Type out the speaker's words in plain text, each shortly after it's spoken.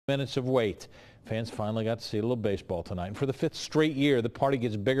Minutes of wait. Fans finally got to see a little baseball tonight. And for the 5th straight year, the party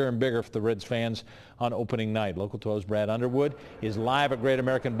gets bigger and bigger for the Reds fans on opening night. Local 12's Brad Underwood is live at Great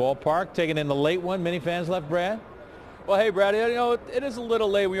American Ballpark, taking in the late one. Many fans left, Brad? Well, hey, Brad, you know, it is a little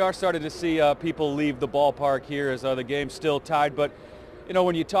late. We are starting to see people leave the ballpark here as the game's still tied. But, you know,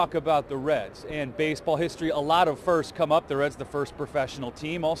 when you talk about the Reds and baseball history, a lot of firsts come up. The Reds, the first professional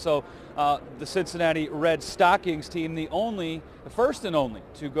team. Also, the Cincinnati Reds Stockings team, the first and only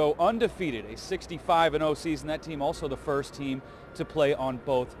to go undefeated, a 65-0 season. That team also the first team to play on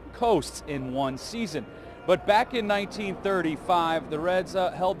both coasts in one season. But back in 1935, the Reds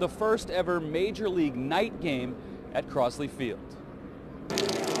held the first ever Major League night game at Crosley Field.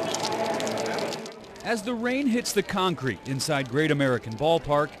 As the rain hits the concrete inside Great American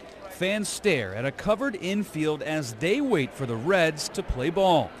Ballpark, fans stare at a covered infield as they wait for the Reds to play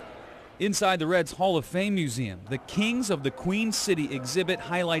ball. Inside the Reds Hall of Fame Museum, the Kings of the Queen City exhibit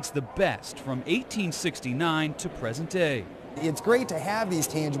highlights the best from 1869 to present day. It's great to have these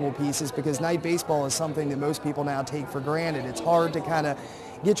tangible pieces because night baseball is something that most people now take for granted. It's hard to kind of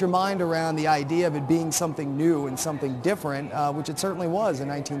get your mind around the idea of it being something new and something different, which it certainly was in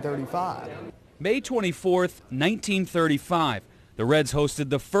 1935. May 24th, 1935, the Reds hosted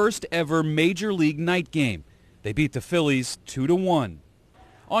the first ever Major League night game. They beat the Phillies 2-1.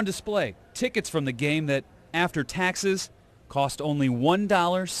 On display, tickets from the game that, after taxes, cost only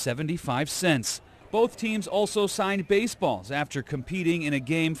 $1.75. Both teams also signed baseballs after competing in a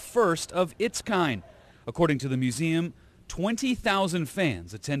game first of its kind. According to the museum, 20,000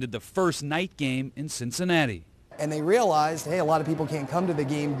 fans attended the first night game in Cincinnati. And they realized, hey, a lot of people can't come to the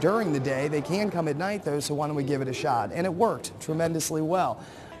game during the day. They can come at night, though, so why don't we give it a shot? And it worked tremendously well.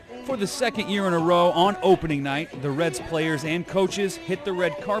 For the second year in a row on opening night, the Reds players and coaches hit the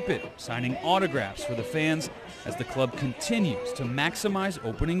red carpet, signing autographs for the fans as the club continues to maximize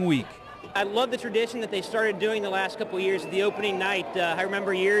opening week. I love the tradition that they started doing the last couple of years, the opening night. I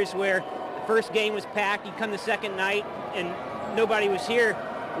remember years where the first game was packed, you'd come the second night and nobody was here.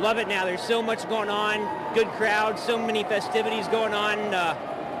 Love it now. There's so much going on, good crowd, so many festivities going on.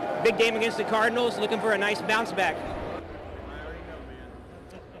 Big game against the Cardinals, looking for a nice bounce back.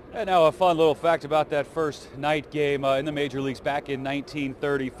 And now a fun little fact about that first night game in the major leagues back in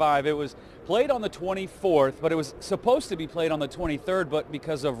 1935. It was played on the 24th, but it was supposed to be played on the 23rd, but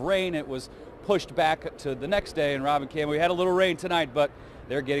because of rain, it was pushed back to the next day. And Rob and Cam, we had a little rain tonight, but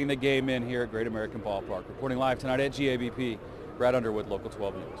they're getting the game in here at Great American Ballpark. Reporting live tonight at GABP, Brad Underwood, Local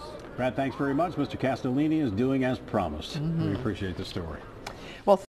 12 News. Brad, thanks very much. Mr. Castellini is doing as promised. We appreciate the story. Well.